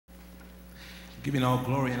Giving all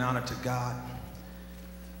glory and honor to God.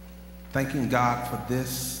 Thanking God for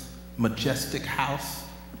this majestic house,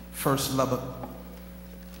 First Lubbock.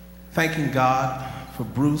 Thanking God for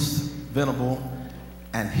Bruce Venable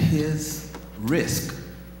and his risk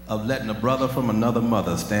of letting a brother from another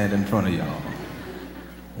mother stand in front of y'all.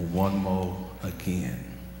 One more again.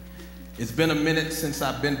 It's been a minute since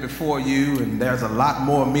I've been before you, and there's a lot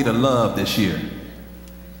more of me to love this year.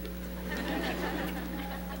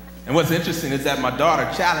 And what's interesting is that my daughter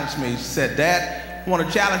challenged me. She said, "Dad, I want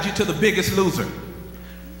to challenge you to the Biggest Loser."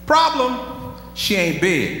 Problem, she ain't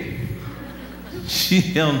big.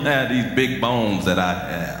 She don't have these big bones that I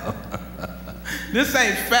have. This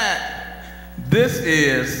ain't fat, this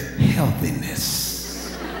is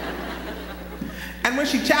healthiness. And when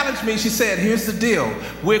she challenged me, she said, "Here's the deal.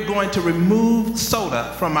 We're going to remove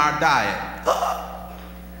soda from our diet."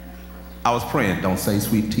 I was praying, don't say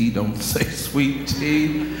sweet tea, don't say sweet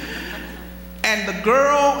tea. And the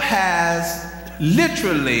girl has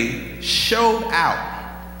literally showed out.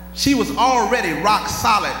 She was already rock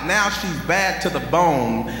solid. Now she's bad to the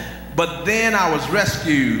bone. But then I was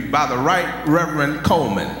rescued by the Right Reverend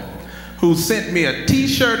Coleman, who sent me a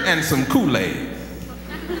t-shirt and some Kool-Aid.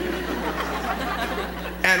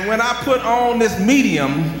 And when I put on this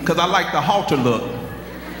medium, because I like the halter look,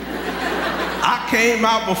 I came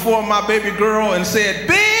out before my baby girl and said,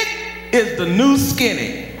 "Big is the new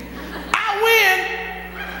skinny. I win."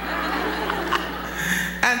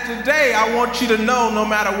 And today I want you to know, no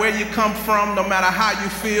matter where you come from, no matter how you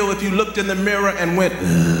feel, if you looked in the mirror and went,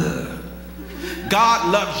 "Ugh," God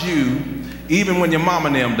loves you even when your mama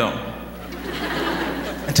and them don't.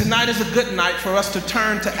 And tonight is a good night for us to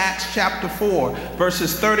turn to Acts chapter 4,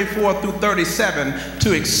 verses 34 through 37,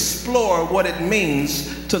 to explore what it means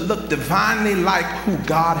to look divinely like who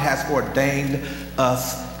God has ordained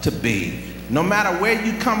us to be. No matter where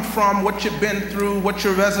you come from, what you've been through, what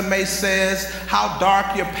your resume says, how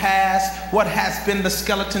dark your past, what has been the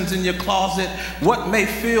skeletons in your closet, what may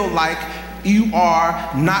feel like you are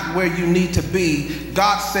not where you need to be,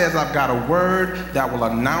 God says, "I've got a word that will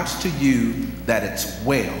announce to you that it's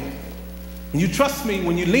well." And you trust me,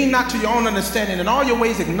 when you lean not to your own understanding, in all your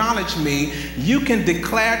ways acknowledge me, you can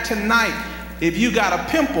declare tonight, if you got a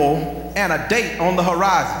pimple and a date on the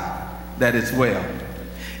horizon, that it's well.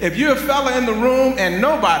 If you're a fella in the room and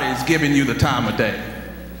nobody's giving you the time of day,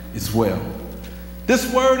 it's well. This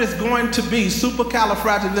word is going to be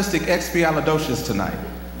supercalifragilisticexpialidocious tonight,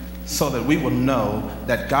 so that we will know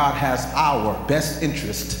that God has our best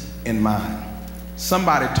interest in mind.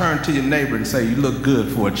 Somebody turn to your neighbor and say, "You look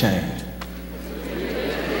good for a change."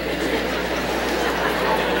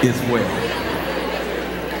 It's well.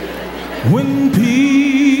 When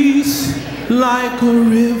peace like a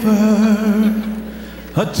river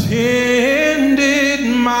attended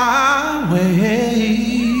my way,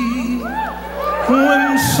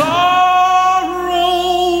 when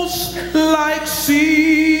sorrows like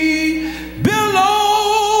sea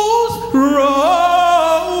billows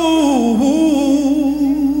roll,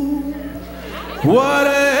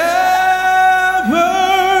 whatever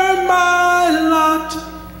my lot,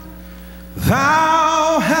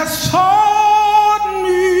 thou hast taught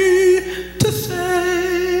me to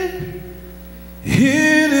say,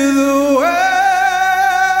 "It is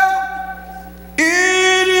well,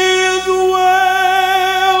 it is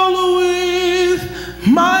well with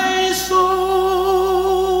my soul.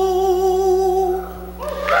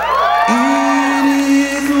 It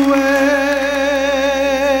is well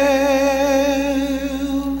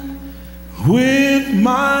with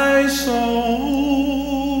my soul."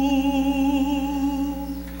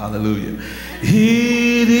 Hallelujah.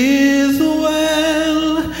 It is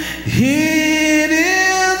well, it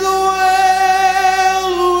is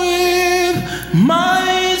well with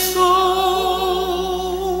my soul.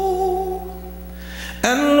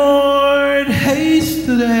 And Lord, haste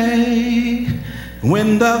the day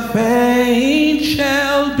when the faint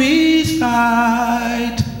shall be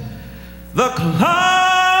sight, the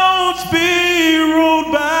clouds be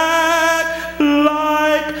rolled back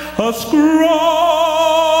like a scroll.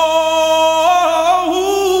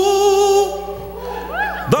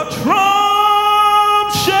 The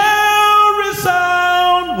trump shall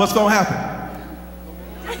resound. What's going to happen?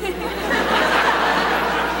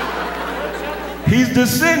 He's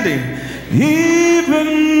descending.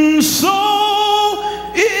 Even so,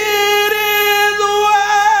 it is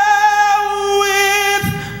well with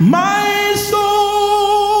my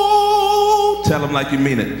soul. Tell him like you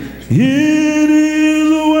mean it. It is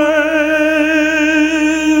well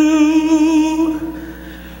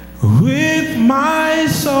with my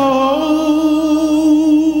soul.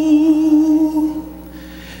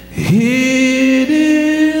 It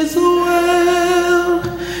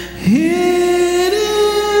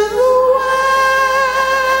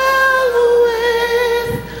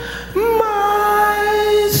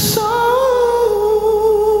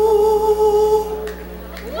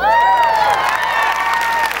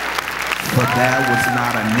there was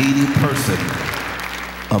not a needy person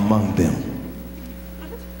among them.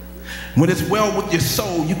 When it's well with your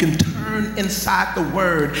soul, you can turn inside the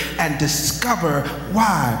word and discover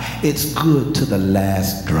why it's good to the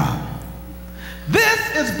last drop.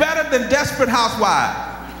 This is better than Desperate Housewives.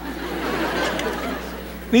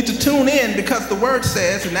 Need to tune in, because the word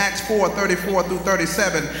says in Acts 4:34 through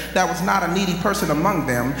 37, there was not a needy person among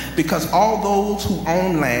them, because all those who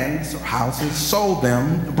owned lands or houses sold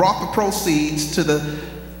them, brought the proceeds to the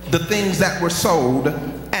things that were sold,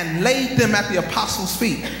 and laid them at the apostles'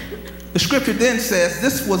 feet. The scripture then says,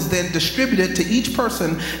 this was then distributed to each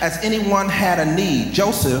person as anyone had a need.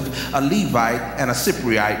 Joseph, a Levite and a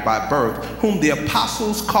Cypriot by birth, whom the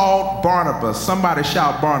apostles called Barnabas. Somebody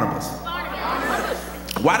shout Barnabas.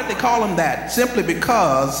 Why did they call him that? Simply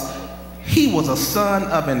because he was a son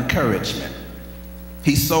of encouragement.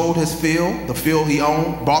 He sold his field, the field he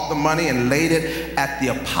owned, bought the money and laid it at the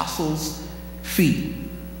apostles' feet.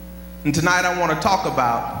 And tonight I want to talk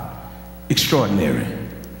about extraordinary.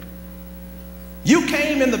 You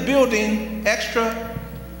came in the building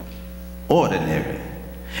extraordinary.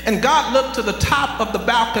 And God looked to the top of the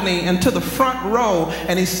balcony and to the front row,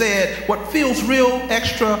 and he said, what feels real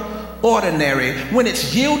extraordinary, when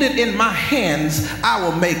it's yielded in my hands, I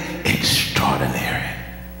will make extraordinary.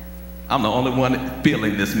 I'm the only one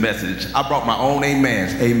feeling this message. I brought my own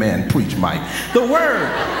amens. Amen. Preach, Mike. The word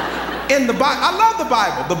in the Bible, I love the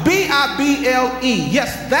Bible, the B-I-B-L-E.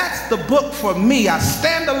 Yes, that's the book for me. I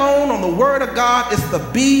stand alone on the word of God. It's the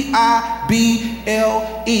B-I-B-L-E.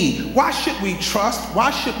 Why should we trust?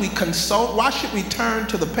 Why should we consult? Why should we turn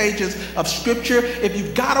to the pages of scripture? If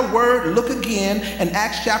you've got a word, look again in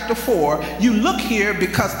Acts chapter 4. You look here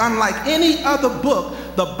because unlike any other book,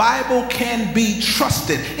 the Bible can be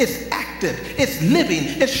trusted. It's active, it's living,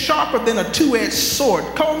 it's sharper than a two-edged sword.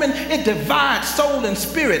 Coleman, it divides soul and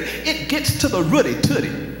spirit. It gets to the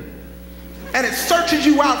rooty-tooty. And it searches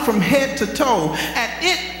you out from head to toe, and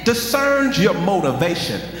it discerns your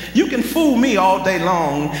motivation. You can fool me all day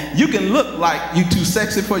long. You can look like you too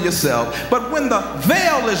sexy for yourself. But when the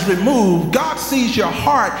veil is removed, God sees your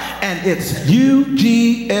heart, and it's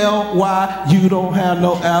U-G-L-Y. You don't have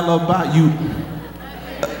no alibi. You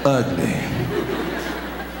ugly.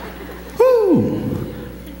 Whoo.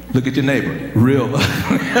 Look at your neighbor. Real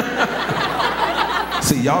ugly.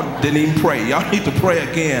 See, y'all didn't even pray. Y'all need to pray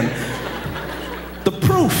again. The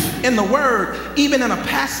proof in the word, even in a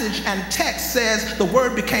passage and text, says the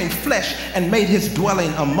word became flesh and made his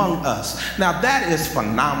dwelling among us. Now that is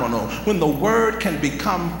phenomenal, when the word can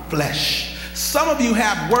become flesh. Some of you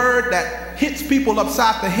have word that hits people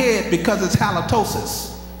upside the head because it's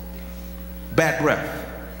halitosis, bad breath.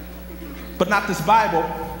 But not this Bible.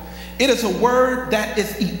 It is a word that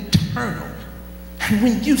is eternal. And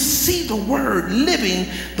when you see the word living,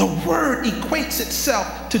 the word equates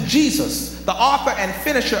itself to Jesus, the author and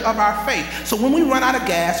finisher of our faith. So when we run out of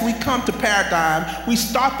gas, we come to Paradigm, we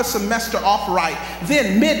start the semester off right,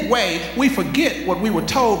 then midway, we forget what we were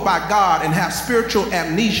told by God and have spiritual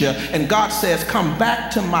amnesia, and God says, come back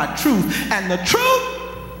to my truth, and the truth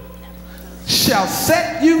shall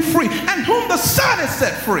set you free. And whom the Son has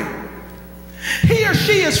set free, he or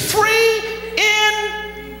she is free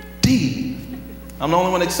indeed. I'm the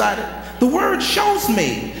only one excited. The word shows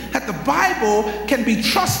me that the Bible can be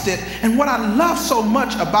trusted, and what I love so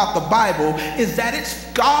much about the Bible is that it's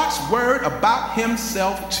God's word about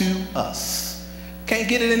himself to us. Can't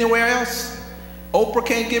get it anywhere else. Oprah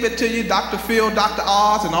can't give it to you, Dr. Phil, Dr.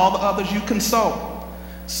 Oz, and all the others you consult.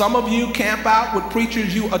 Some of you camp out with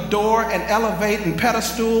preachers you adore and elevate and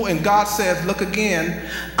pedestal, and God says, look again,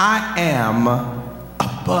 I am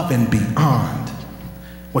above and beyond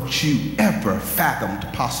what you ever fathomed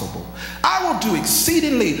possible. I will do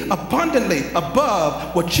exceedingly abundantly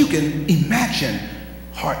above what you can imagine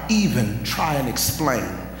or even try and explain.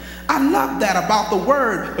 I love that about the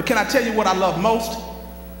word, but can I tell you what I love most?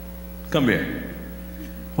 Come here.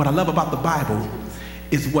 What I love about the Bible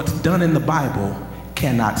is what's done in the Bible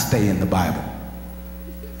cannot stay in the Bible.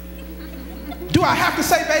 Do I have to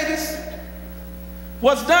say Vegas?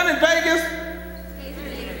 What's done in Vegas?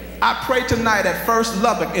 I pray tonight at First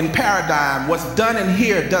Lubbock in Paradigm, what's done in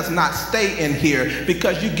here does not stay in here,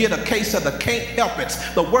 because you get a case of the can't help it,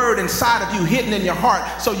 the word inside of you hidden in your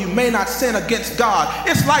heart, so you may not sin against God.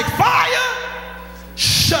 It's like fire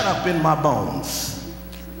shut up in my bones.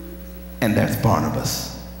 And there's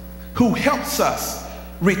Barnabas, who helps us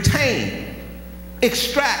retain,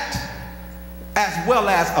 extract, as well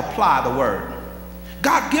as apply the word.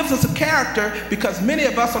 God gives us a character because many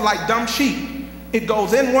of us are like dumb sheep. It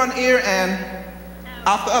goes in one ear and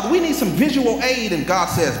out the other. We need some visual aid, and God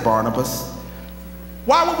says, Barnabas,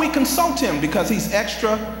 Why would we consult him? Because he's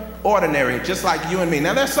extraordinary, just like you and me.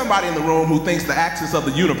 Now, there's somebody in the room who thinks the axis of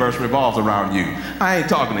the universe revolves around you. I ain't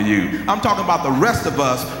talking to you. I'm talking about the rest of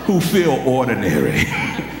us who feel ordinary.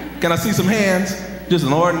 Can I see some hands? Just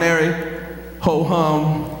an ordinary,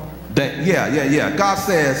 ho-hum. Yeah. God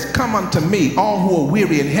says, come unto me, all who are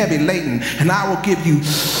weary and heavy laden, and I will give you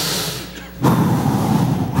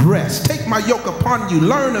rest. Take my yoke upon you,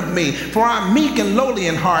 learn of me, for I'm meek and lowly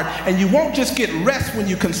in heart. And you won't just get rest when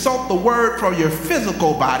you consult the word for your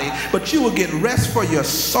physical body, but you will get rest for your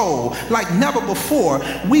soul. Like never before,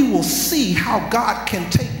 we will see how God can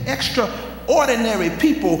take extraordinary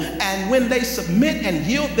people, and when they submit and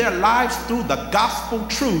yield their lives through the gospel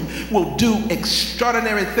truth, will do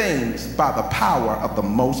extraordinary things by the power of the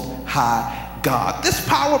Most High God. This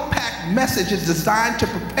power-packed message is designed to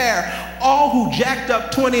prepare all who jacked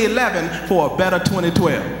up 2011 for a better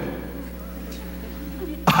 2012.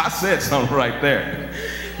 I said something right there.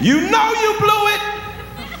 You know you blew it.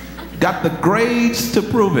 Got the grades to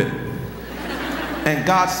prove it. And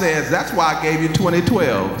God says, that's why I gave you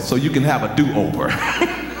 2012, so you can have a do-over.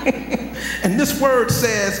 And this word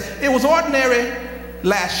says, it was ordinary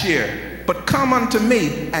last year, but come unto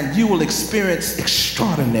me and you will experience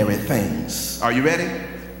extraordinary things. Are you ready?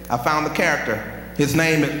 I found the character. His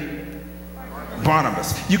name is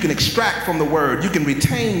Barnabas. You can extract from the word. You can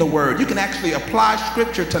retain the word. You can actually apply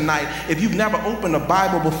scripture tonight if you've never opened a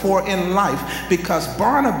Bible before in life, because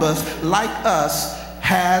Barnabas, like us,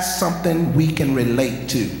 has something we can relate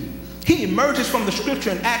to. He emerges from the scripture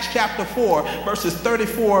in Acts chapter 4, verses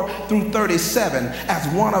 34 through 37 as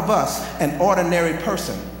one of us, an ordinary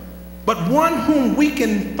person, but one whom we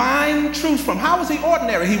can find truth from. How was he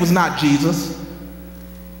ordinary? He was not Jesus.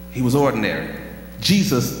 He was ordinary.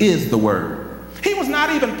 Jesus is the word. He was not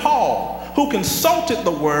even Paul, who consulted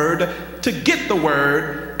the word to get the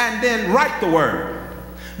word and then write the word.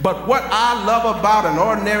 But what I love about an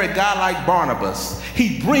ordinary guy like Barnabas,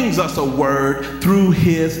 he brings us a word through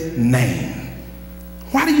his name.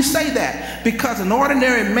 Why do you say that? Because an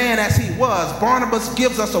ordinary man as he was, Barnabas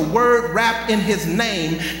gives us a word wrapped in his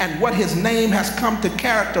name and what his name has come to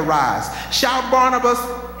characterize. Shout Barnabas.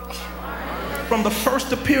 From the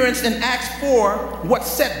first appearance in Acts 4, what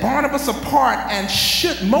set Barnabas apart and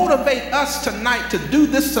should motivate us tonight to do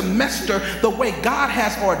this semester the way God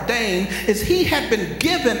has ordained is he had been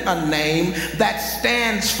given a name that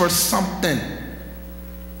stands for something.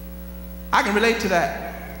 I can relate to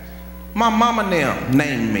that. My mama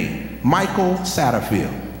named me Michael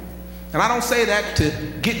Satterfield. And I don't say that to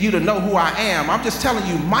get you to know who I am. I'm just telling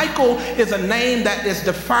you, Michael is a name that is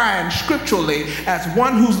defined scripturally as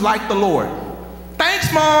one who's like the Lord.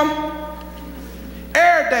 Thanks, Mom.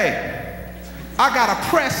 Every day, I got to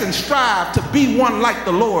press and strive to be one like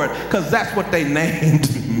the Lord, because that's what they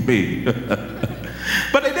named me.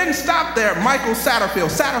 But they didn't stop there. Michael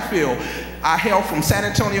Satterfield. Satterfield, I hail from San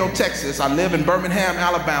Antonio, Texas. I live in Birmingham,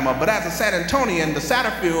 Alabama. But as a San Antonian, the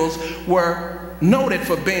Satterfields were noted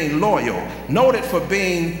for being loyal, noted for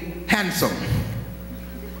being handsome,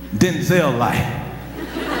 Denzel-like.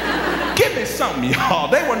 Give me something,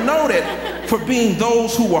 y'all. They were noted for being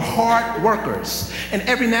those who were hard workers. And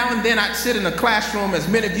every now and then I'd sit in a classroom, as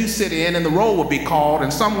many of you sit in, and the roll would be called,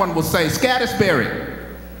 and someone would say, Scattersbury.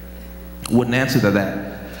 Wouldn't answer to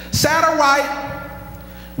that. Satterwhite.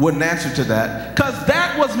 Wouldn't answer to that, because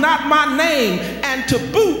that was not my name. And to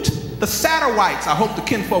boot, the Satterwhites, I hope the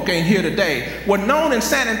kinfolk ain't here today, were known in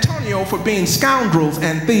San Antonio for being scoundrels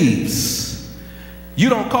and thieves. You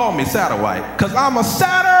don't call me Satterwhite, because I'm a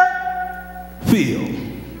Satterfield.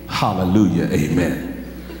 Hallelujah, amen.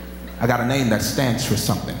 I got a name that stands for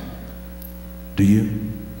something. Do you?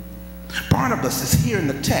 Barnabas is here in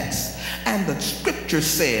the text, and the scripture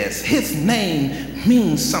says his name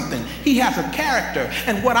means something. He has a character,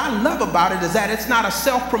 and what I love about it is that it's not a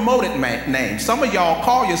self-promoted name. Some of y'all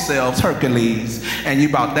call yourselves Hercules, and you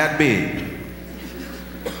about that big.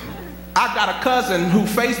 I got a cousin who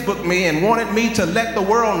Facebooked me and wanted me to let the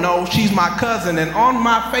world know she's my cousin, and on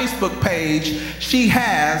my Facebook page, she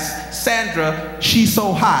has Sandra, she's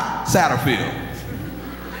so hot, Satterfield.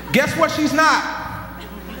 Guess what she's not?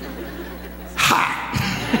 Hot.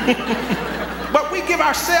 But we give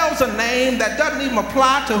ourselves a name that doesn't even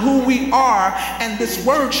apply to who we are, and this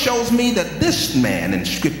word shows me that this man in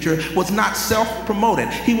scripture was not self-promoted.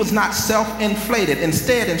 He was not self-inflated.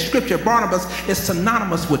 Instead, in scripture, Barnabas is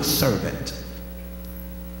synonymous with servant.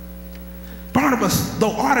 Barnabas,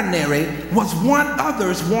 though ordinary, was one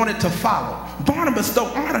others wanted to follow. Barnabas,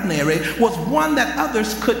 though ordinary, was one that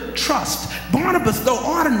others could trust. Barnabas, though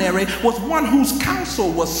ordinary, was one whose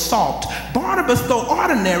counsel was sought. Barnabas, though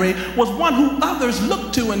ordinary, was one who others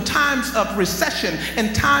looked to in times of recession,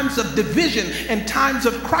 in times of division, in times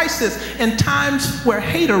of crisis, in times where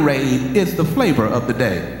haterade is the flavor of the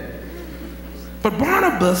day. But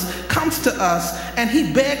Barnabas comes to us and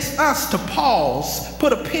he begs us to pause,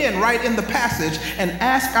 put a pin right in the passage, and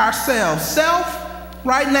ask ourselves, self,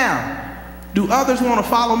 right now, do others want to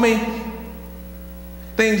follow me?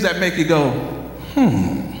 Things that make you go,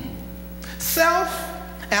 Self,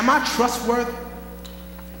 am I trustworthy?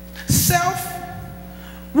 Self,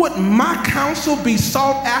 would my counsel be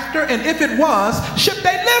sought after? And if it was, should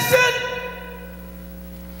they listen?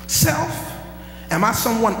 Self, am I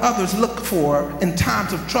someone others look for in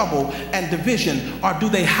times of trouble and division, or do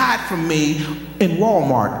they hide from me in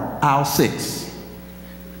Walmart, aisle 6?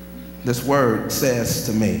 This word says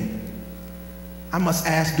to me, I must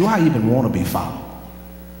ask, do I even want to be followed?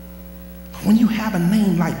 When you have a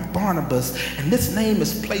name like Barnabas, and this name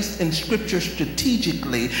is placed in Scripture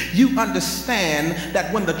strategically, you understand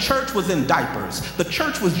that when the church was in diapers, the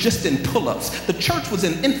church was just in pull-ups, the church was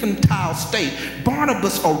in infantile state,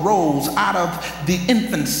 Barnabas arose out of the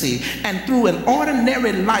infancy, and through an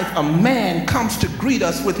ordinary life, a man comes to greet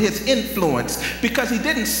us with his influence, because he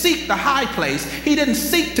didn't seek the high place, he didn't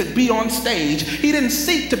seek to be on stage, he didn't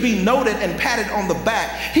seek to be noted and patted on the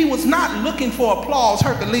back, he was not looking for applause,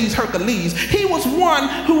 Hercules, Hercules. He was one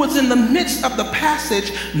who was in the midst of the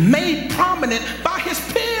passage, made prominent by his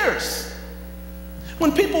peers.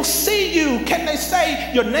 When people see you, can they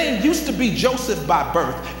say, your name used to be Joseph by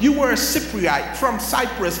birth, you were a Cypriot from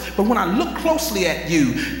Cyprus, but when I look closely at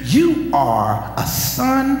you, you are a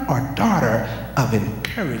son or daughter of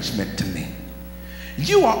encouragement to me.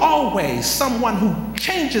 You are always someone who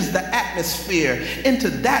changes the atmosphere into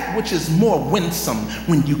that which is more winsome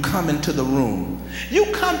when you come into the room.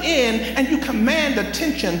 You come in and you command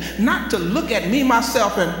attention, not to look at me,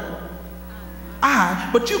 myself, and I,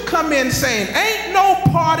 but you come in saying, ain't no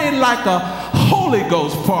party like a Holy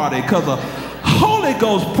Ghost party, because a Holy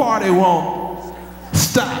Ghost party won't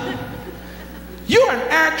stop. You're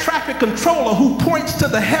an air traffic controller who points to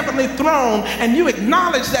the heavenly throne, and you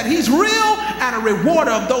acknowledge that he's real and a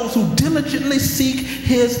rewarder of those who diligently seek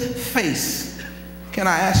his face. Can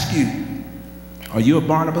I ask you, are you a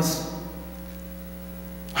Barnabas?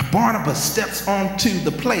 Barnabas steps onto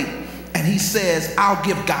the plate and he says, I'll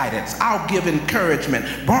give guidance, I'll give encouragement.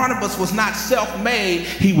 Barnabas was not self-made,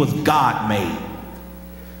 he was God-made.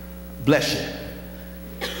 Bless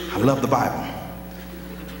you. I love the Bible.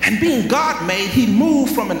 And being God-made, he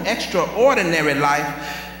moved from an extraordinary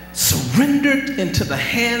life, surrendered into the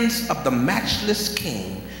hands of the matchless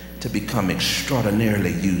King to become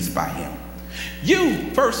extraordinarily used by him. You,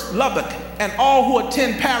 First Lubbock, and all who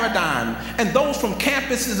attend Paradigm, and those from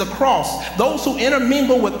campuses across, those who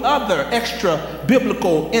intermingle with other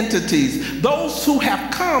extra-biblical entities, those who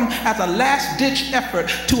have come as a last-ditch effort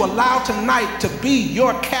to allow tonight to be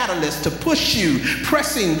your catalyst, to push you,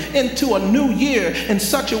 pressing into a new year in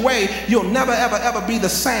such a way you'll never, ever, ever be the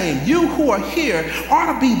same. You who are here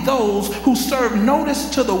ought to be those who serve notice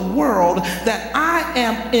to the world that I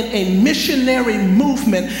am in a missionary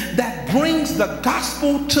movement that brings the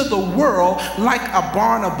gospel to the world like a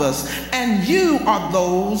Barnabas, and you are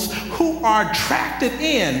those who are attracted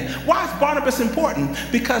in. Why is Barnabas important?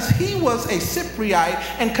 Because he was a Cypriot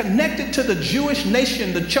and connected to the Jewish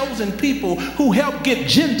nation, the chosen people who helped get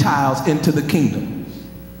Gentiles into the kingdom.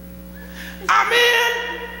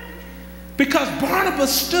 Amen. Because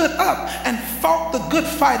Barnabas stood up and fought the good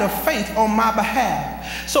fight of faith on my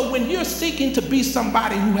behalf. So when you're seeking to be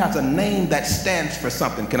somebody who has a name that stands for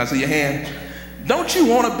something, can I see your hand? Don't you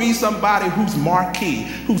want to be somebody whose marquee,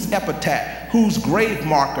 whose epitaph, whose grave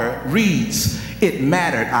marker reads, "It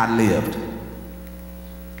mattered I lived"?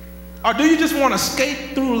 Or do you just want to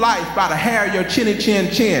skate through life by the hair of your chinny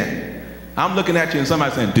chin chin? I'm looking at you and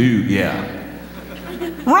somebody's saying, dude, yeah.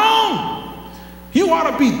 Wrong! You ought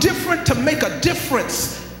to be different to make a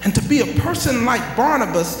difference. And to be a person like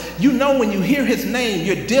Barnabas, you know when you hear his name,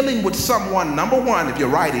 you're dealing with someone, number one, if you're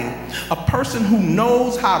writing, a person who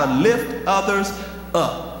knows how to lift others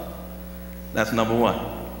up. That's number one.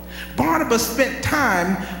 Barnabas spent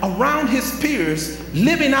time around his peers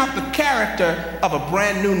living out the character of a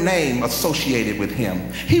brand new name associated with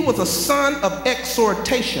him. He was a son of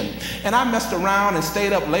exhortation. And I messed around and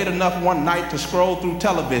stayed up late enough one night to scroll through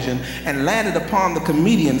television and landed upon the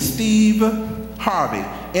comedian Steve Harvey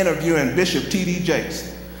interviewing Bishop T.D.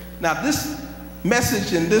 Jakes. Now this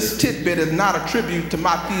message in this tidbit is not a tribute to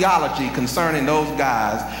my theology concerning those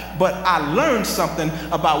guys, but I learned something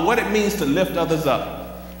about what it means to lift others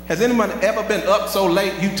up. Has anyone ever been up so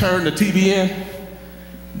late you turned the TV in?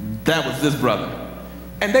 That was this brother.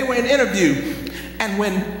 And they were in an interview, and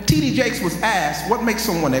when T.D. Jakes was asked, what makes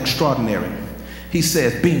someone extraordinary? He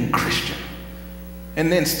says, being Christian.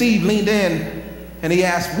 And then Steve leaned in and he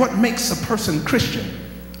asked, what makes a person Christian?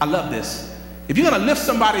 I love this. If you're gonna lift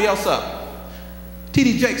somebody else up,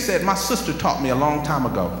 T.D. Jakes said, my sister taught me a long time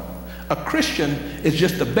ago, a Christian is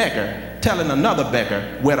just a beggar telling another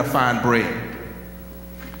beggar where to find bread.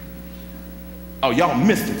 Oh, y'all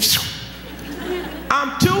missed it.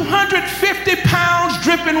 I'm 250 pounds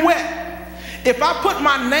dripping wet. If I put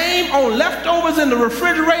my name on leftovers in the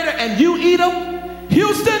refrigerator and you eat them,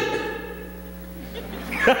 Houston,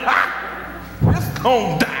 it's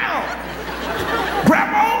going down.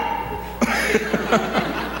 Grandma,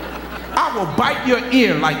 I will bite your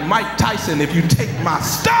ear like Mike Tyson if you take my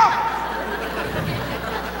stuff.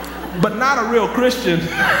 But not a real Christian.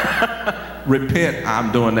 Repent,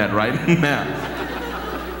 I'm doing that right now.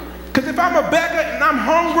 Because if I'm a beggar and I'm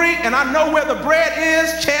hungry and I know where the bread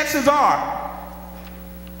is, chances are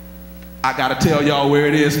I gotta tell y'all where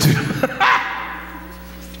it is too.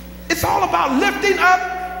 It's all about lifting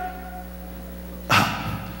up.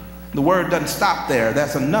 The word doesn't stop there.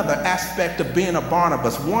 That's another aspect of being a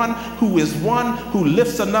Barnabas. One who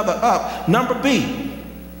lifts another up. Number B,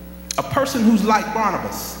 a person who's like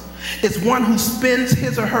Barnabas is one who spends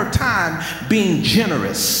his or her time being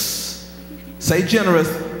generous. Say generous.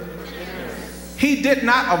 He did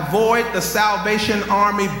not avoid the Salvation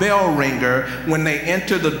Army bell ringer when they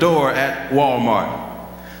enter the door at Walmart.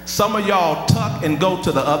 Some of y'all tuck and go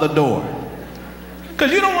to the other door.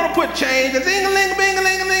 Because you don't want to put change and zing-a-ling,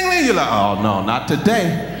 bing-a-ling-a-ling-a-ling. You're like, oh no, not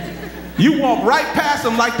today. You walk right past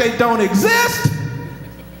them like they don't exist.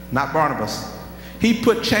 Not Barnabas. He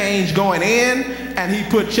put change going in and he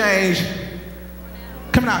put change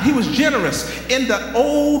coming out. He was generous. In the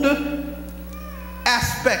old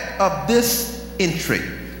aspect of this entry,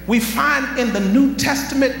 we find in the New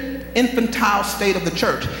Testament infantile state of the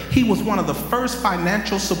church, he was one of the first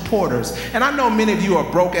financial supporters. And I know many of you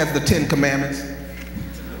are broke as the 10 Commandments.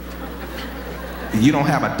 You don't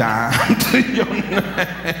have a dime to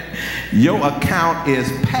your account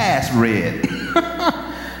is past red.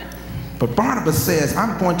 But Barnabas says,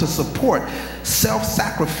 I'm going to support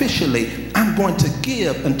self-sacrificially. I'm going to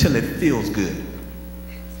give until it feels good.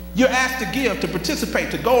 You're asked to give, to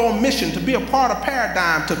participate, to go on mission, to be a part of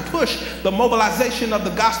Paradigm, to push the mobilization of the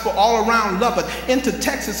gospel all around Lubbock, into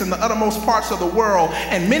Texas and the uttermost parts of the world.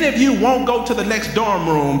 And many of you won't go to the next dorm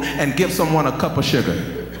room and give someone a cup of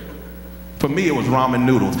sugar. For me, it was ramen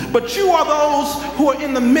noodles. But you are those who are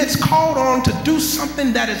in the midst, called on to do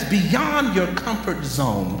something that is beyond your comfort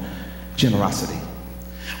zone. Generosity.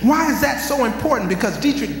 Why is that so important? Because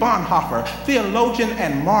Dietrich Bonhoeffer, theologian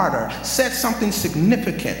and martyr, said something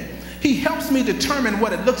significant. He helps me determine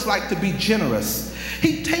what it looks like to be generous.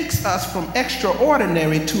 He takes us from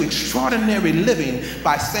extraordinary to extraordinary living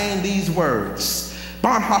by saying these words.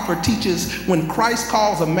 Bonhoeffer teaches, when Christ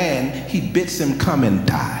calls a man, he bids him come and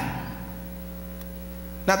die.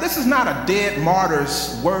 Now, this is not a dead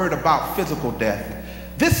martyr's word about physical death.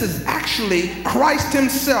 This is actually Christ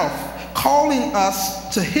himself calling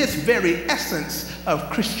us to his very essence of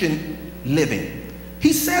Christian living.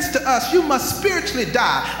 He says to us, you must spiritually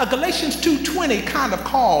die. A Galatians 2:20 kind of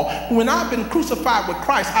call. When I've been crucified with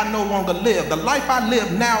Christ, I no longer live. The life I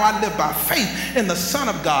live now, I live by faith in the Son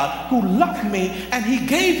of God who loved me and he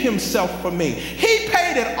gave himself for me. He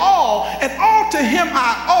paid it all, and all to him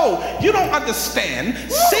I owe. You don't understand.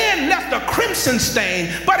 Sin left a crimson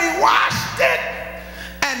stain, but he washed it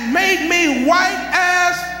and made me white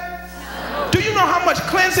as... Do you know how much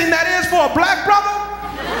cleansing that is for a black brother?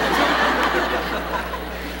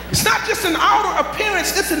 It's not just an outer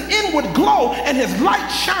appearance, it's an inward glow, and his light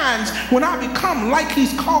shines when I become like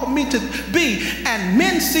he's called me to be. And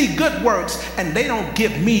men see good works and they don't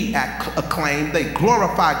give me acclaim, they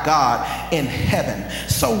glorify God in heaven.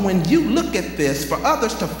 So when you look at this, for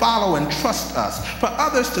others to follow and trust us, for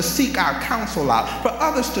others to seek our counsel out, for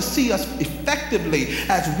others to see us effectively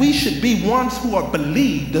as we should be ones who are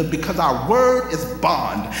believed because our word is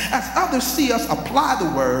bond, as others see us apply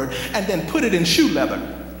the word and then put it in shoe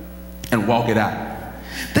leather and walk it out.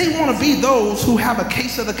 They want to be those who have a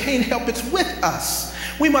case of the can't help it's with us.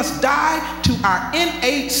 We must die to our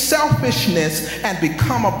innate selfishness and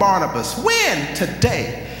become a Barnabas. When?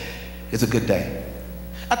 Today is a good day.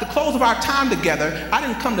 At the close of our time together, I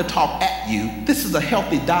didn't come to talk at you. This is a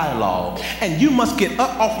healthy dialogue. And you must get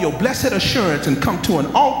up off your blessed assurance and come to an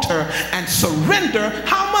altar and surrender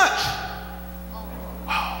how much?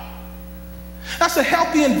 Wow. That's a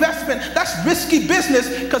healthy investment. That's risky business,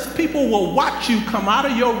 because people will watch you come out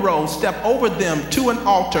of your row, step over them to an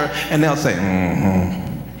altar, and they'll say,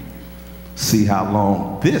 see how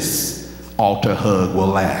long this altar hug will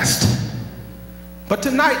last. But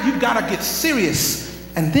tonight, you've got to get serious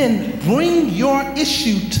and then bring your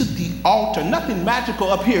issue to the altar. Nothing magical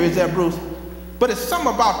up here, is there, Bruce? But it's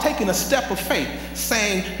something about taking a step of faith,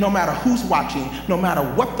 saying, no matter who's watching, no matter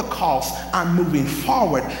what the cost, I'm moving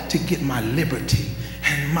forward to get my liberty.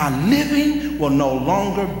 And my living will no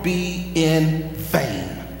longer be in vain.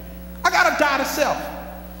 I got to die to self.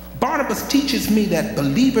 Barnabas teaches me that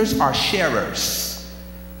believers are sharers.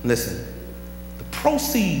 Listen.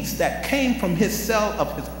 Proceeds that came from his sale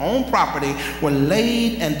of his own property were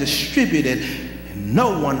laid and distributed, and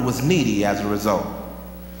no one was needy as a result.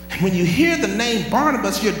 And when you hear the name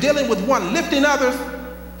Barnabas, you're dealing with one lifting others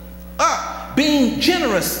up, being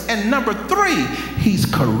generous, and number three, he's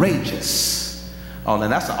courageous. Oh, now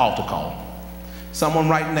that's an altar call. Someone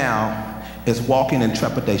right now is walking in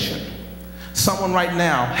trepidation. Someone right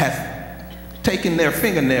now has taken their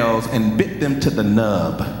fingernails and bit them to the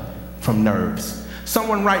nub from nerves.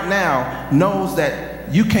 Someone right now knows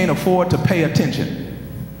that you can't afford to pay attention.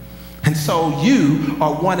 And so you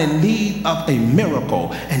are one in need of a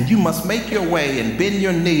miracle, and you must make your way and bend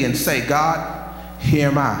your knee and say, God, here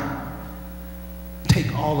am I.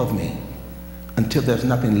 Take all of me until there's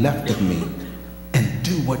nothing left of me, and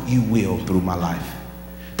do what you will through my life.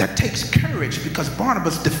 That takes courage, because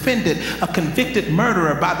Barnabas defended a convicted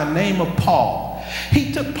murderer by the name of Paul.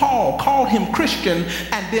 He took Paul, called him Christian,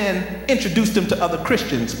 and then introduced him to other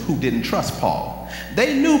Christians who didn't trust Paul.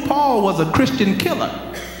 They knew Paul was a Christian killer.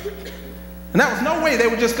 And there was no way they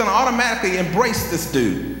were just going to automatically embrace this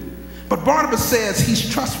dude. But Barnabas says he's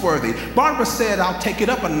trustworthy. Barnabas said, I'll take it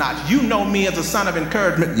up a notch. You know me as a son of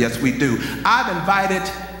encouragement. Yes, we do. I've invited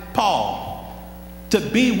Paul to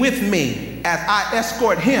be with me as I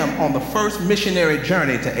escort him on the first missionary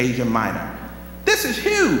journey to Asia Minor. This is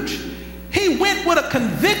huge. He went with a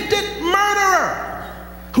convicted murderer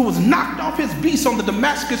who was knocked off his beast on the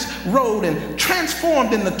Damascus road and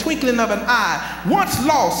transformed in the twinkling of an eye. Once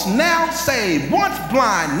lost, now saved. Once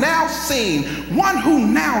blind, now seen. One who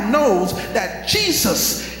now knows that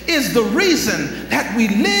Jesus is the reason that we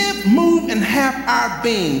live, move, and have our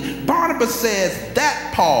being. Barnabas says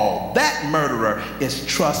that Paul, that murderer, is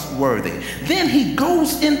trustworthy. Then he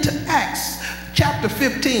goes into Acts chapter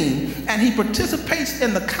 15, and he participates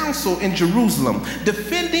in the council in Jerusalem,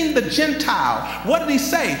 defending the Gentile. What did he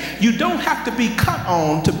say? You don't have to be cut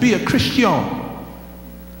on to be a Christian.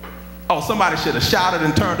 Oh, somebody should have shouted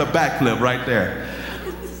and turned a backflip right there.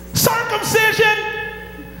 Circumcision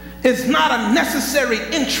is not a necessary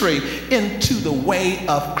entry into the way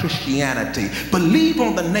of Christianity. Believe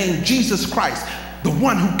on the name Jesus Christ, the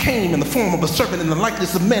one who came in the form of a servant in the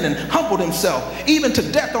likeness of men and humbled himself even to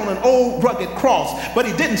death on an old rugged cross. But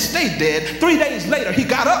he didn't stay dead. 3 days later, he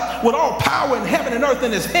got up with all power in heaven and earth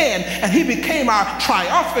in his hand, and he became our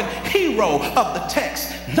triumphant hero of the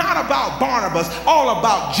text. Not about Barnabas, all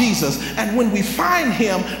about Jesus. And when we find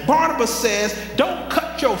him, Barnabas says, don't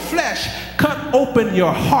cut your flesh, cut open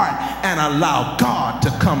your heart and allow God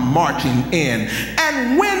to come marching in.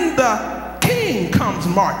 And when the king comes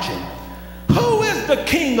marching, who is the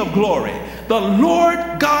King of glory? The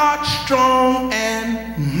Lord God strong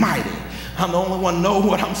and mighty. I'm the only one know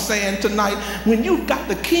what I'm saying tonight. When you've got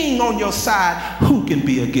the king on your side, who can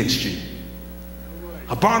be against you?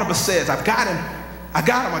 Barnabas says, I got him. I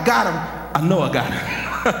know I got him.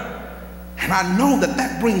 And I know that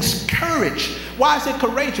that brings courage. Why is it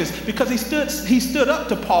courageous? Because he stood up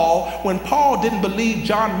to Paul when Paul didn't believe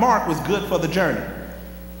John Mark was good for the journey.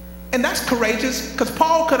 And that's courageous, because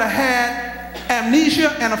Paul could have had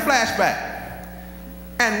amnesia and a flashback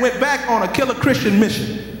and went back on a killer Christian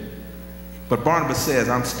mission. But Barnabas says,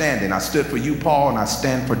 I'm standing. I stood for you, Paul, and I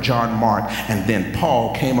stand for John Mark. And then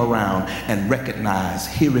Paul came around and recognized,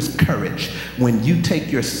 here is courage. When you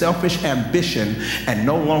take your selfish ambition and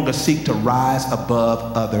no longer seek to rise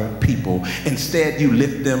above other people. Instead, you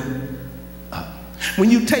lift them up.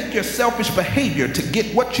 When you take your selfish behavior to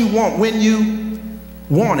get what you want when you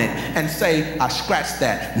want it and say, I scratched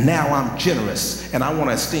that, now I'm generous and I want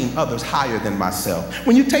to esteem others higher than myself.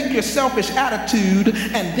 When you take your selfish attitude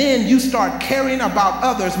and then you start caring about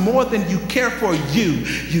others more than you care for you,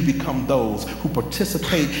 you become those who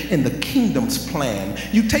participate in the kingdom's plan.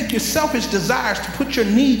 You take your selfish desires to put your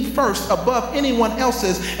need first above anyone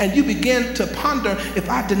else's, and you begin to ponder, if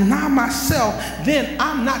I deny myself, then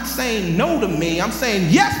I'm not saying no to me, I'm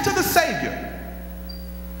saying yes to the Savior.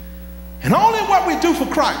 And only what we do for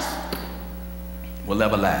Christ will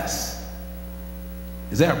ever last.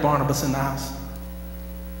 Is there a Barnabas in the house?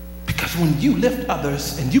 Because when you lift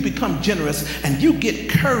others and you become generous and you get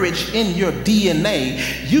courage in your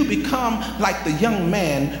DNA, you become like the young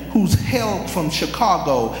man who's hailed from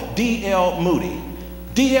Chicago, D.L. Moody.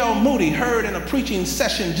 D.L. Moody heard in a preaching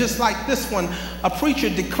session just like this one, a preacher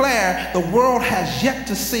declare, the world has yet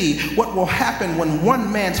to see what will happen when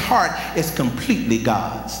one man's heart is completely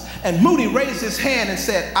God's. And Moody raised his hand and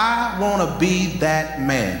said, I want to be that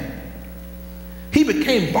man. He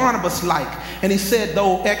became Barnabas-like, and he said,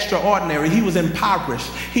 though extraordinary, he was impoverished,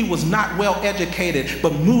 he was not well educated,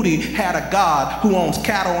 but Moody had a God who owns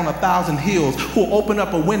cattle on 1,000 hills, who will open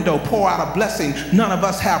up a window, pour out a blessing none of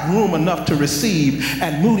us have room enough to receive.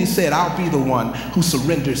 And Moody said, I'll be the one who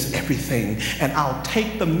surrenders everything, and I'll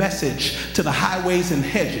take the message to the highways and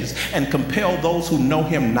hedges and compel those who know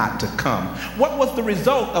him not to come. What was the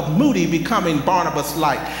result of Moody becoming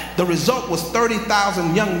Barnabas-like? The result was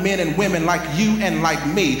 30,000 young men and women like you and like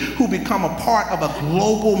me, who become a part of a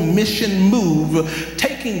global mission move,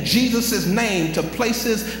 taking Jesus' name to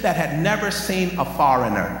places that had never seen a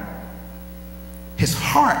foreigner. His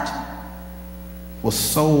heart was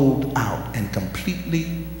sold out and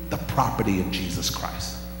completely the property of Jesus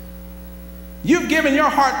Christ. You've given your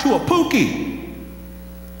heart to a pookie,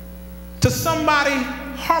 to somebody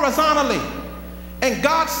horizontally. And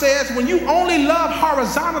God says when you only love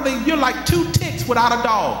horizontally, you're like two ticks without a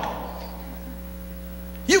dog.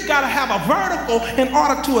 You've got to have a vertical in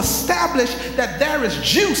order to establish that there is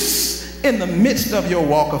juice in the midst of your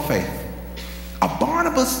walk of faith. A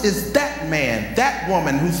Barnabas is that man, that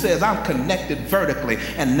woman who says, I'm connected vertically,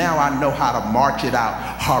 and now I know how to march it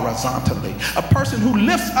out horizontally. A person who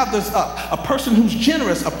lifts others up, a person who's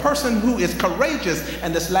generous, a person who is courageous.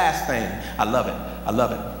 And this last thing, I love it, I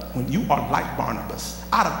love it. When you are like Barnabas,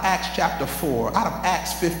 out of Acts chapter 4, out of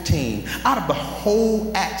Acts 15, out of the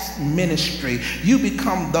whole Acts ministry, you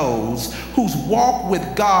become those whose walk with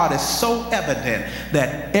God is so evident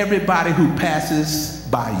that everybody who passes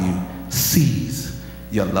by you sees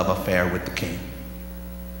your love affair with the King.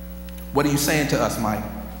 What are you saying to us, Mike?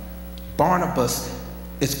 Barnabas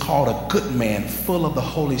is called a good man, full of the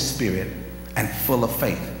Holy Spirit and full of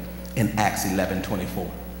faith in Acts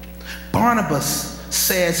 11:24. Barnabas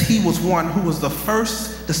says he was one who was the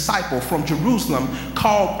first disciple from Jerusalem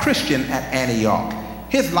called Christian at Antioch.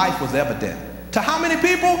 His life was evident. To how many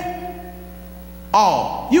people?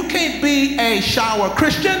 All. You can't be a shower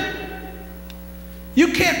Christian.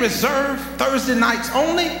 You can't reserve Thursday nights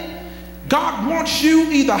only. God wants you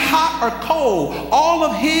either hot or cold, all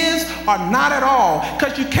of his or not at all,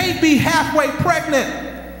 because you can't be halfway pregnant.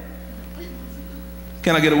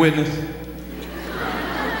 Can I get a witness?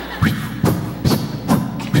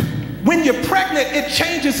 When you're pregnant, it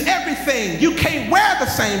changes everything. You can't wear the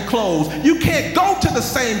same clothes. You can't go to the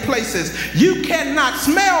same places. You cannot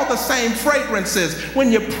smell the same fragrances.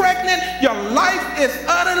 When you're pregnant, your life is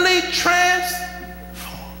utterly transformed.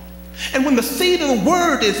 And when the seed of the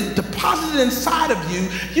word is deposited inside of you,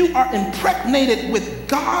 you are impregnated with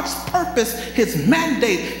God's purpose, his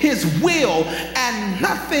mandate, his will, and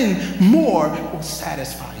nothing more will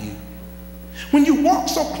satisfy you. When you walk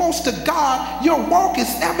so close to God, your walk is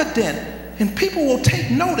evident, and people will take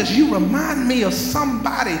notice. You remind me of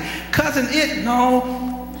somebody. Cousin It, no.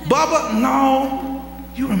 Bubba, no.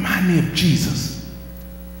 You remind me of Jesus.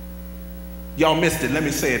 Y'all missed it. Let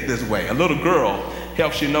me say it this way. A little girl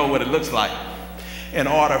helps you know what it looks like. In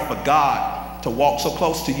order for God to walk so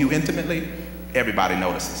close to you intimately, everybody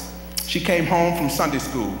notices. She came home from Sunday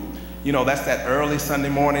school. You know, that's that early Sunday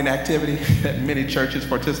morning activity that many churches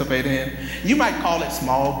participate in. You might call it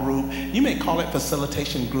small group. You may call it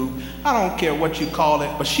facilitation group. I don't care what you call it,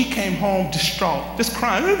 but she came home distraught, just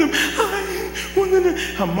crying.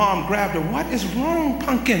 Her mom grabbed her. What is wrong,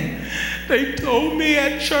 pumpkin? They told me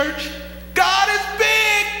at church, God is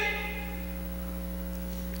big.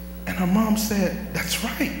 And her mom said, that's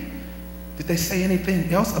right. Did they say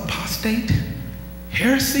anything else? Apostate?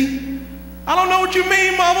 Heresy? I don't know what you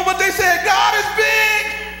mean, Mama, but they said, God is big.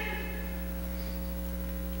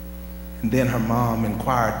 And then her mom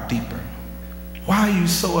inquired deeper. Why are you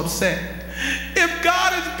so upset? If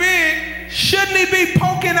God is big, shouldn't he be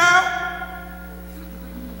poking out?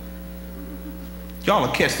 Y'all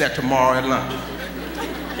will catch that tomorrow at lunch.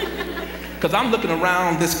 Because I'm looking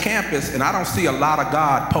around this campus and I don't see a lot of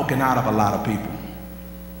God poking out of a lot of people.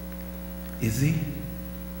 Is he?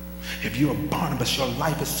 If you're a Barnabas, your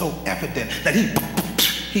life is so evident that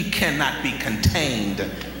he cannot be contained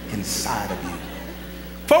inside of you.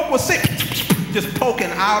 Folk will see just poking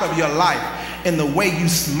out of your life in the way you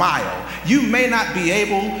smile. You may not be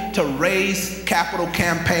able to raise capital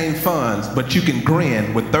campaign funds, but you can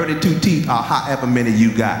grin with 32 teeth or however many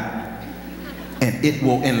you got. And it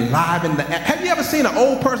will enliven the... Have you ever seen an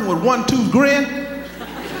old person with one tooth grin?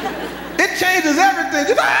 It changes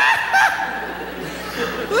everything.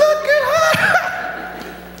 Look at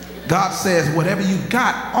her. God says, whatever you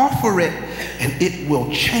got, offer it, and it will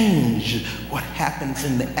change what happens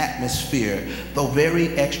in the atmosphere, though very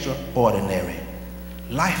extraordinary.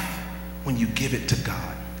 Life, when you give it to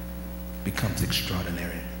God, becomes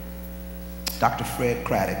extraordinary. Dr. Fred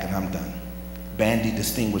Craddock, and I'm done, Bandy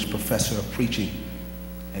Distinguished Professor of Preaching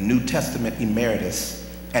and New Testament Emeritus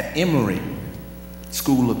at Emory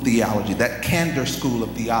School of Theology, that Candor School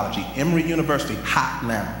of Theology, Emory University, Hot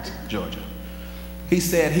Lounge, Georgia. He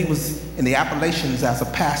said he was in the Appalachians as a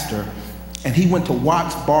pastor, and he went to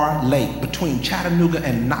Watts Bar Lake between Chattanooga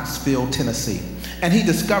and Knoxville, Tennessee. And he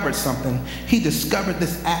discovered something. He discovered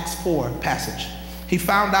this Acts 4 passage. He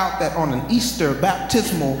found out that on an Easter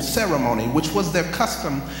baptismal ceremony, which was their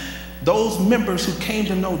custom, those members who came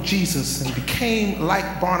to know Jesus and became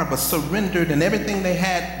like Barnabas, surrendered, and everything they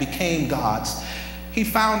had became God's. He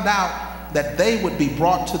found out that they would be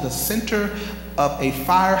brought to the center of a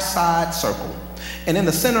fireside circle. And in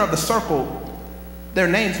the center of the circle, their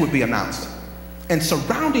names would be announced. And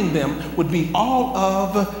surrounding them would be all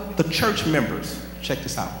of the church members. Check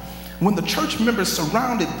this out. When the church members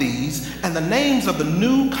surrounded these and the names of the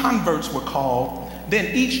new converts were called,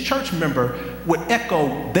 then each church member would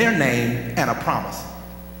echo their name and a promise.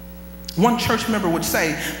 One church member would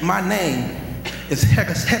say, "My name is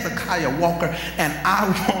Hezekiah Walker, and I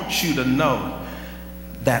want you to know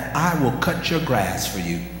that I will cut your grass for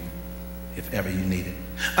you if ever you need it."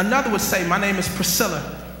 Another would say, "My name is Priscilla,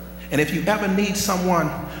 and if you ever need someone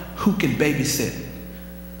who can babysit,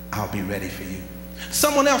 I'll be ready for you."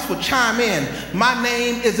 Someone else would chime in, "My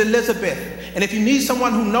name is Elizabeth, and if you need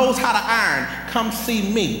someone who knows how to iron, come see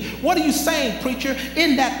me." What are you saying, preacher?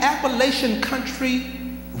 In that Appalachian country,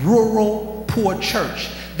 rural, poor church,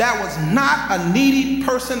 there was not a needy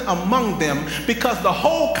person among them, because the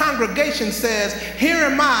whole congregation says, "Here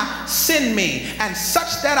am I, send me, and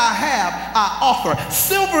such that I have, I offer.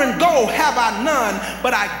 Silver and gold have I none,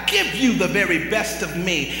 but I give you the very best of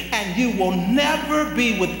me, and you will never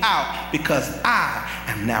be without, because I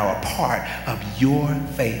am now a part of your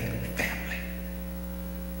faith family."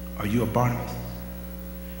 Are you a Barnabas?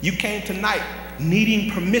 You came tonight needing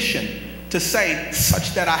permission to say,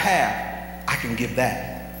 "Such that I have, I can give that."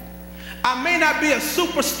 I may not be a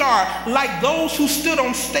superstar like those who stood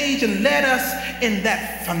on stage and led us in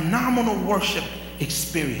that phenomenal worship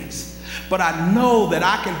experience, but I know that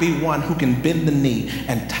I can be one who can bend the knee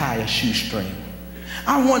and tie a shoestring.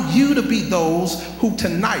 I want you to be those who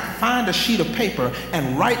tonight find a sheet of paper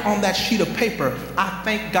and write on that sheet of paper, "I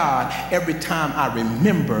thank God every time I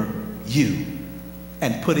remember you,"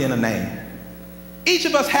 and put in a name. Each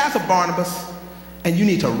of us has a Barnabas, and you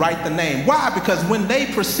need to write the name. Why? Because when they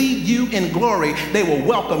precede you in glory, they will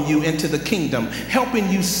welcome you into the kingdom, helping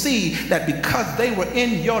you see that because they were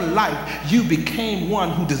in your life, you became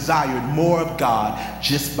one who desired more of God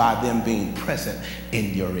just by them being present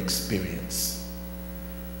in your experience.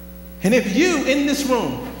 And if you in this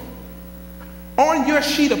room, on your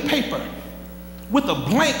sheet of paper, with a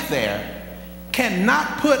blank there,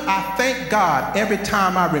 cannot put "I thank God every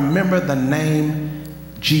time I remember the name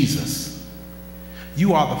Jesus,"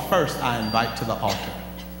 you are the first I invite to the altar.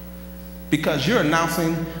 Because you're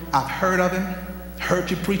announcing, "I've heard of him, heard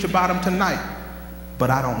you preach about him tonight, but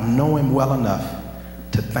I don't know him well enough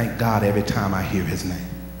to thank God every time I hear his name."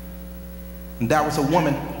 And that was a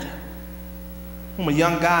woman whom a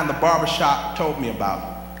young guy in the barbershop told me about.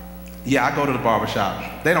 Yeah, I go to the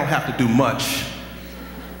barbershop. They don't have to do much,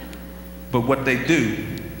 but what they do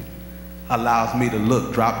allows me to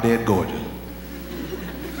look drop dead gorgeous.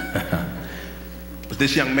 But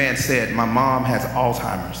this young man said, "My mom has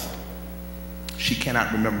Alzheimer's. She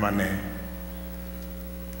cannot remember my name.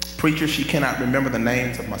 Preacher, she cannot remember the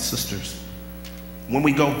names of my sisters. When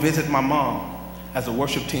we go visit my mom, as the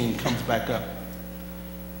worship team comes back up,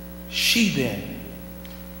 she then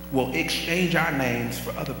will exchange our names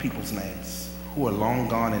for other people's names who are long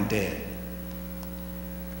gone and dead."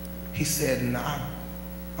 He said, "And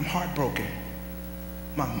I'm heartbroken.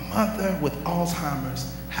 My mother with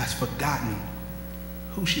Alzheimer's has forgotten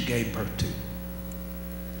who she gave birth to.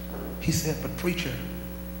 He said, but preacher,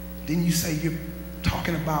 didn't you say you're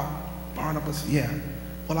talking about Barnabas? Yeah.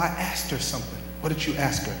 Well, I asked her something. What did you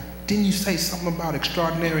ask her? Didn't you say something about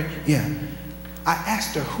extraordinary? Yeah. I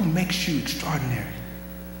asked her, who makes you extraordinary?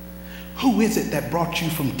 Who is it that brought you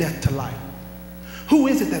from death to life? Who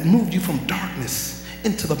is it that moved you from darkness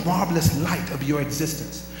into the marvelous light of your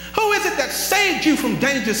existence? Who is it that saved you from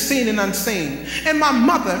dangers seen and unseen? And my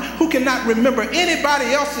mother, who cannot remember anybody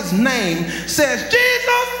else's name, says,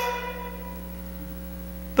 Jesus,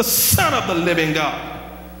 the Son of the living God.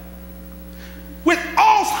 With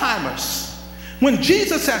Alzheimer's, when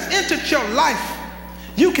Jesus has entered your life,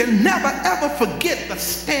 you can never ever forget the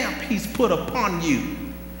stamp he's put upon you.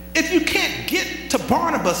 If you can't get to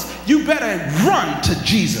Barnabas, you better run to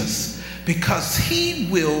Jesus, because he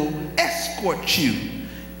will escort you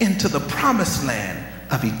into the promised land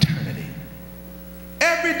of eternity.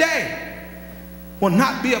 Every day will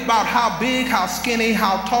not be about how big, how skinny,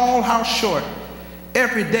 how tall, how short.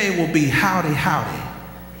 Every day will be howdy, howdy.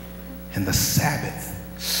 And the Sabbath,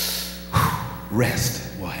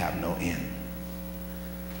 rest will have no end.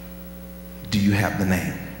 Do you have the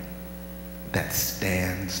name that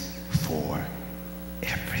stands for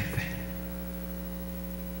everything?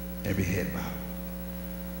 Every head bowed.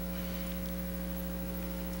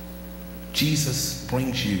 Jesus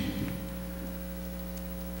brings you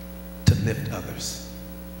to lift others.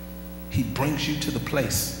 He brings you to the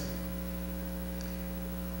place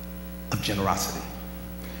of generosity.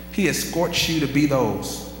 He escorts you to be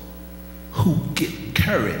those who get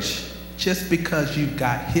courage just because you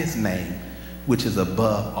got his name, which is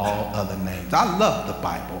above all other names. I love the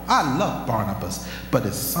Bible. I love Barnabas, but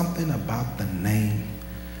it's something about the name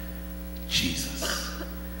Jesus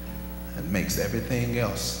that makes everything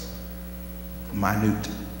else minute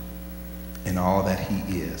in all that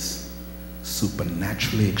he is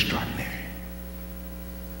supernaturally extraordinary.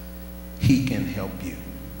 He can help you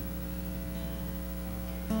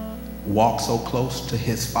walk so close to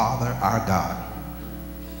his Father, our God,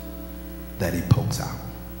 that he pokes out.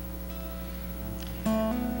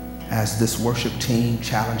 As this worship team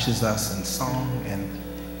challenges us in song and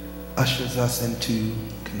ushers us into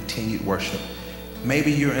continued worship, maybe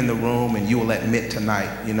you're in the room and you will admit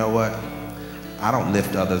tonight, you know what? I don't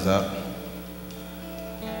lift others up.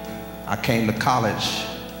 I came to college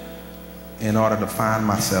in order to find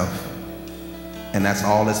myself, and that's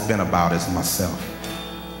all it's been about, is myself.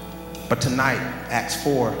 But tonight, Acts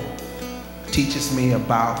 4 teaches me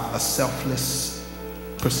about a selfless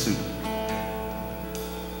pursuit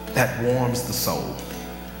that warms the soul,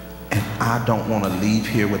 and I don't want to leave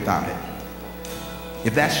here without it.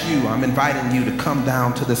 If that's you, I'm inviting you to come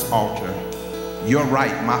down to this altar, your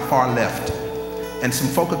right, my far left, and some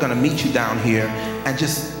folk are going to meet you down here and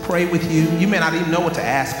just pray with you. You may not even know what to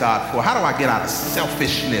ask God for. How do I get out of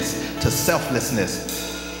selfishness to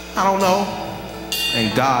selflessness? I don't know.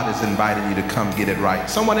 And God is inviting you to come get it right.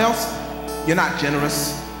 Someone else, you're not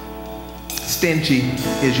generous. Stingy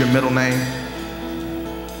is your middle name.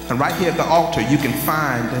 And right here at the altar, you can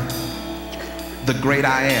find the great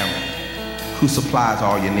I am, who supplies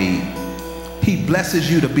all you need. He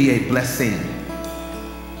blesses you to be a blessing.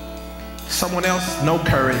 Someone else, no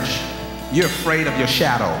courage. You're afraid of your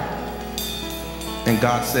shadow. And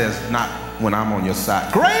God says, not when I'm on your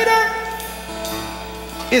side. Greater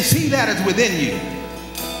is he that is within you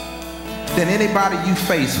than anybody you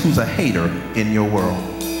face who's a hater in your world.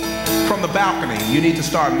 From the balcony, you need to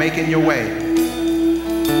start making your way.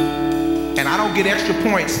 And I don't get extra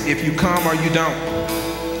points if you come or you don't.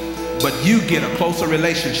 But you get a closer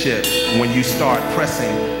relationship when you start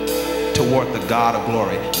pressing toward the God of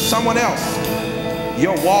glory. Someone else,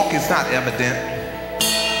 your walk is not evident.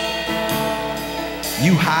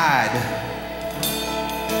 You hide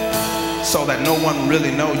so that no one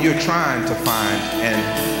really know you're trying to find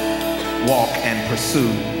and walk and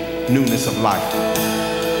pursue newness of life.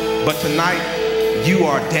 But tonight, you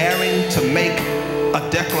are daring to make a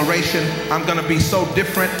declaration. I'm gonna be so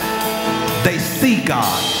different. They see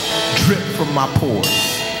God drip from my pores.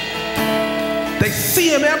 They see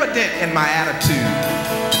him evident in my attitude.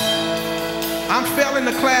 I'm failing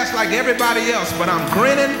the class like everybody else, but I'm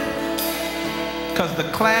grinning because the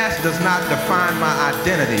class does not define my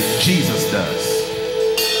identity. Jesus does.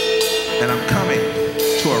 And I'm coming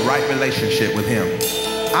to a right relationship with him.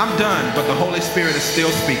 I'm done, but the Holy Spirit is still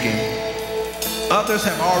speaking. Others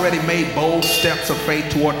have already made bold steps of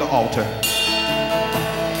faith toward the altar.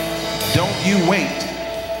 Don't you wait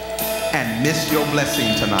and miss your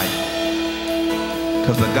blessing tonight,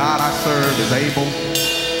 because the God I serve is able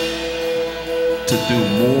to do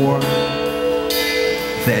more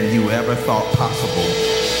than you ever thought possible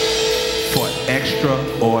for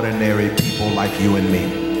extraordinary people like you and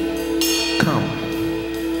me. Come,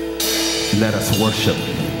 let us worship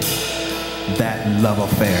that love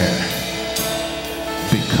affair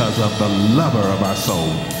because of the lover of our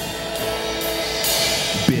soul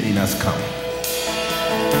bidding us come.